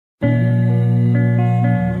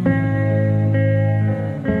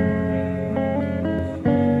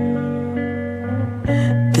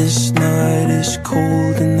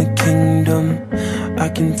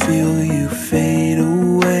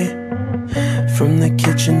From the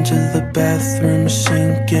kitchen to the bathroom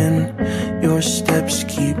sinking, your steps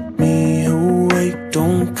keep me awake.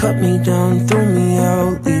 Don't cut me down, throw me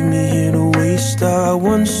out, leave me here to waste. I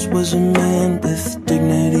once was a man with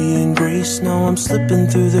dignity and grace. Now I'm slipping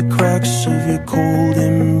through the cracks of your cold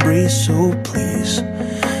embrace. So please,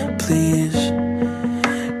 please,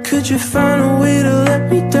 could you find a way to let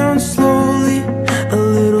me down slowly? A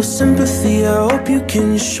little sympathy, I hope you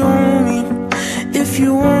can show me. If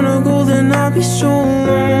you wanna go, then I'll be so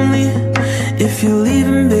lonely. If you're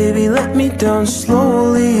leaving, baby, let me down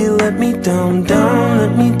slowly. Let me down, down,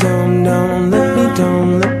 let me down, down, let me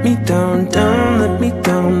down, let me down, down, let me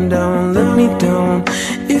down, down, let me down.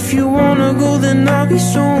 If you wanna go, then I'll be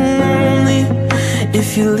so lonely.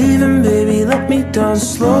 If you're leaving, baby, let me down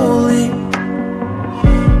slowly.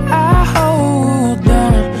 I hold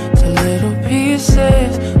on to little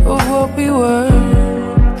pieces of what we were.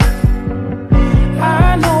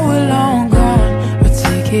 I know we're long gone, but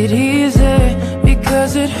take it easy,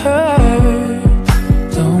 because it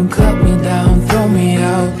hurts. Don't cut me down, throw me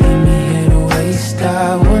out, leave me here to waste.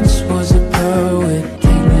 I once was a pearl with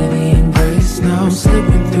dignity and grace. Now I'm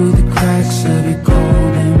slipping through the cracks of your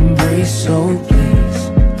cold embrace. So please,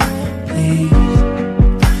 please,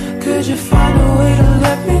 could you find a way to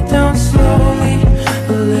let me down slowly?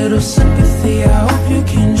 A little sympathy, I hope you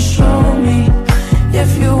can show me.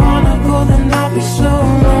 If you wanna go, then I'll be so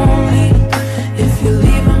lonely. If you're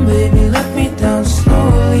leaving, baby, let me down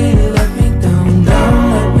slowly. Let me down, down,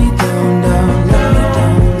 let me down, down, let me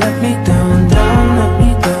down, let me down, down, let me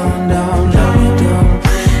down, down, let me down.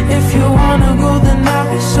 If you wanna go, then I'll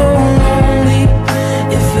be so lonely.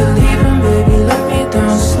 If you're leaving, baby, let me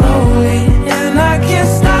down slowly. And I can't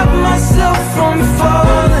stop myself from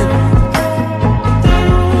falling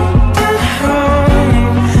down.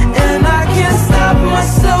 And I can't stop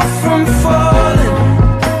myself from falling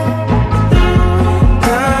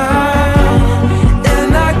down.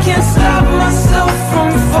 And I can't stop myself from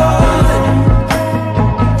falling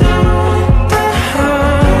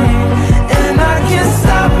down. And I can't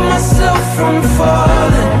stop myself from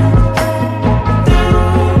falling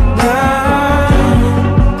down.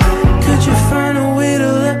 Could you find a way to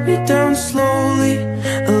let me down slowly?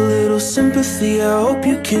 A little sympathy, I hope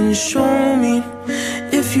you can show me.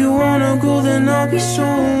 If you wanna go, then I'll be so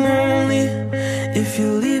lonely. If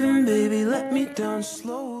you're leaving, baby, let me down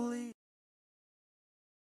slowly.